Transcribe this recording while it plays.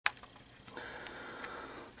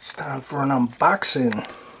It's time for an unboxing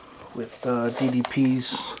with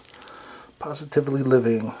DDP's Positively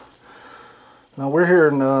Living. Now we're here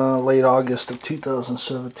in late August of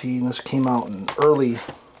 2017. This came out in early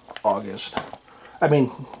August.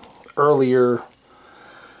 Earlier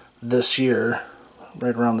this year,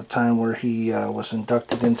 right around the time where he was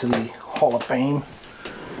inducted into the Hall of Fame.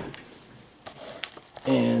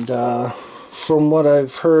 And from what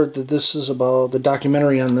I've heard, that this is about, the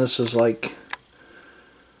documentary on this is like,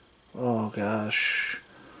 oh gosh,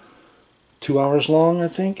 2 hours long, I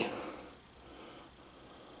think.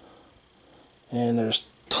 And there's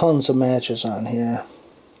tons of matches on here.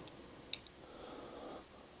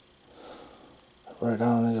 Right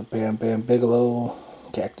on, I got Bam Bam Bigelow,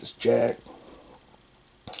 Cactus Jack,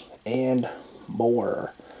 and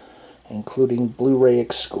more, including Blu-ray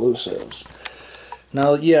exclusives.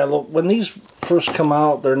 Now, yeah, look, when these first come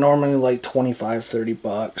out, they're normally like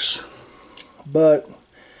 $25-30. But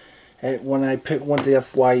when I went to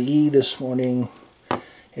FYE this morning,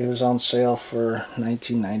 it was on sale for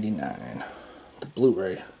 $19.99. The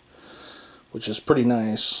Blu-ray, which is pretty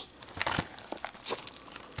nice.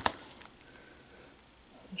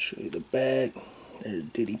 I'll show you the back. There's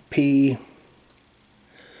DDP.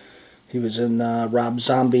 He was in Rob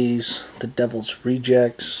Zombie's The Devil's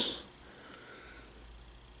Rejects.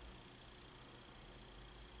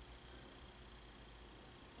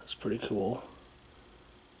 That's pretty cool.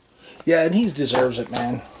 Yeah, and he deserves it,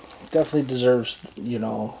 man. Definitely deserves, you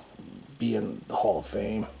know, being in the Hall of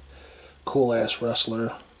Fame. Cool ass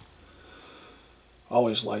wrestler.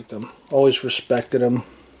 Always liked him. Always respected him.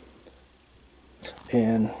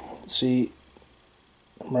 And see,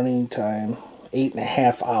 running time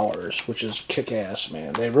 8.5 hours, which is kick ass,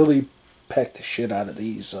 man. They really packed the shit out of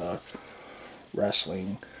these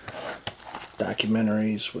wrestling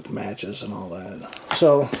documentaries with matches and all that.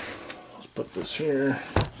 So let's put this here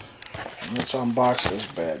and let's unbox this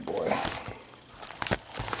bad boy.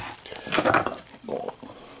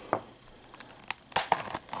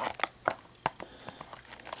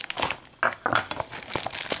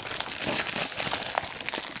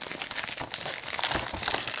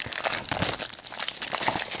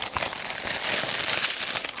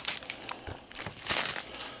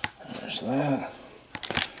 That.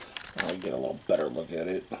 I'll get a little better look at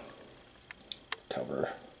it.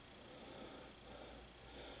 Cover.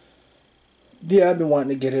 Yeah, I've been wanting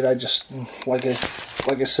to get it. I just, like I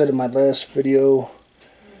said in my last video,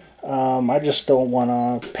 I just don't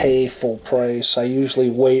want to pay full price. I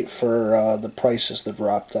usually wait for the prices to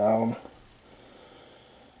drop down.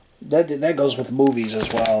 That goes with movies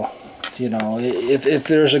as well. You know, if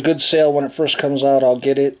there's a good sale when it first comes out, I'll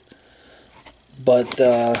get it. But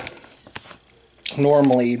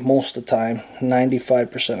normally, most of the time,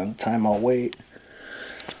 95% of the time, I'll wait.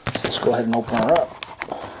 Let's go ahead and open her up.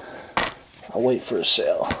 I'll wait for a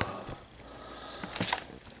sale.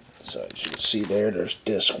 So as you can see there's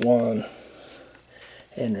disc 1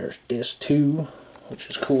 and there's disc 2, which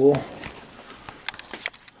is cool.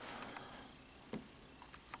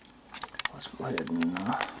 Let's go ahead and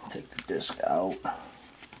take the disc out.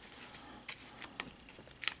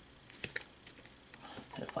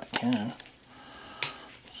 If I can.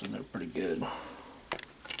 So they're pretty good.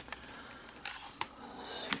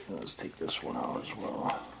 Let's take this one out as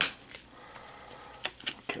well.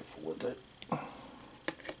 Be careful with it.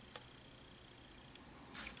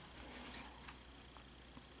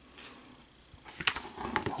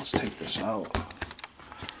 Let's take this out.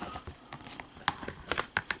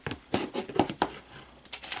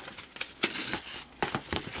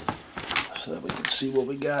 So that we can see what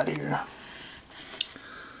we got here.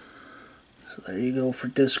 So there you go for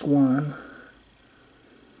disc 1.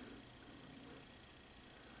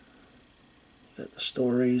 You got the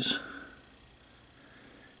stories.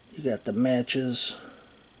 You got the matches.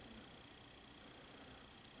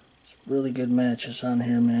 It's really good matches on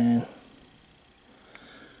here, man.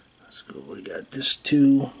 Let's go. We got disc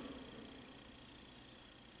 2.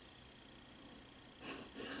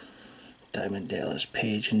 Diamond Dallas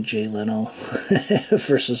Page and Jay Leno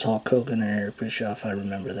versus Hulk Hogan and Eric Bischoff. I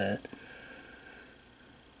remember that.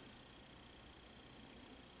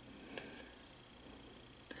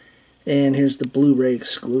 And here's the Blu-ray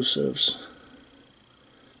exclusives.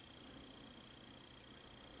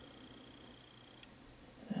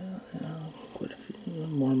 Quite a few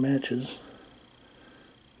more matches.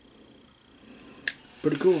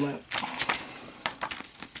 Pretty cool, man.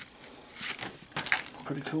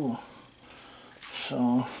 Pretty cool.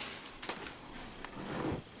 So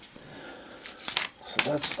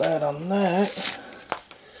that's that on that.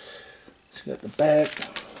 So you got the back,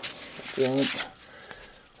 the front.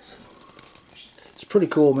 pretty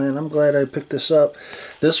cool, man. I'm glad I picked this up.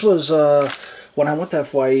 This was, when I went to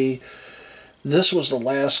FYE, this was the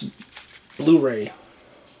last Blu-ray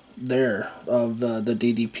there of the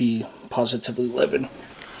DDP Positively Living.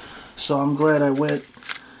 So I'm glad I went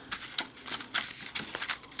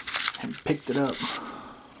and picked it up.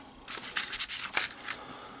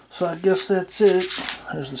 So I guess that's it.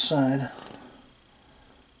 There's the side.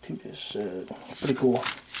 To this side. Pretty cool.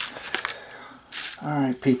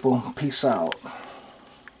 Alright, people. Peace out.